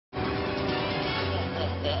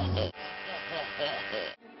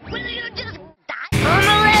Will you just die? On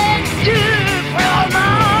the ledge to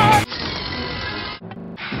promote!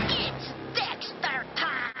 It's Dexter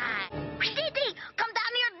time! CD, come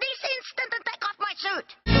down here this instant and take off my suit!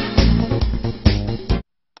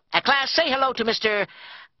 Class, say hello to Mr.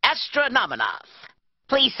 Astronominoff.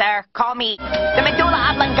 Please, sir, call me the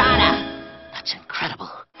medulla oblongata. That's incredible.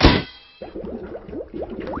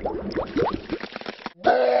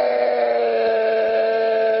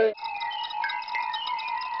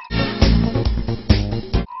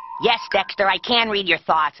 Yes, Dexter, I can read your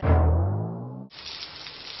thoughts.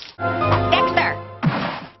 Dexter!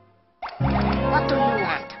 What do you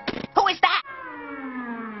want? Who is that?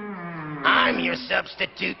 I'm your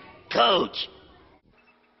substitute coach.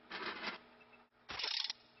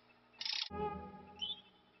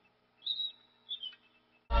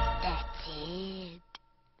 That's it.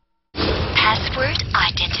 Password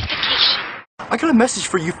identification. I got a message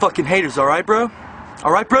for you fucking haters, alright, bro?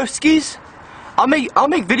 Alright, broskis? I'll make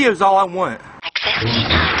videos all I want. Access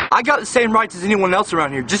denied. I got the same rights as anyone else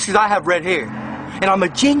around here, just 'cause I have red hair. And I'm a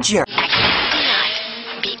ginger. Access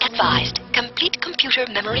denied. Be advised. Complete computer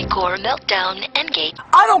memory core meltdown engage.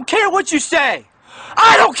 I don't care what you say!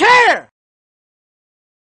 I don't care!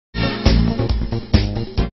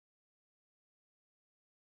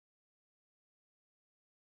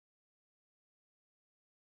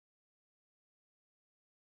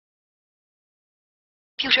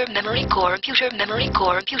 Computer memory core. Computer memory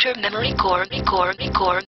core. Computer memory core. Core.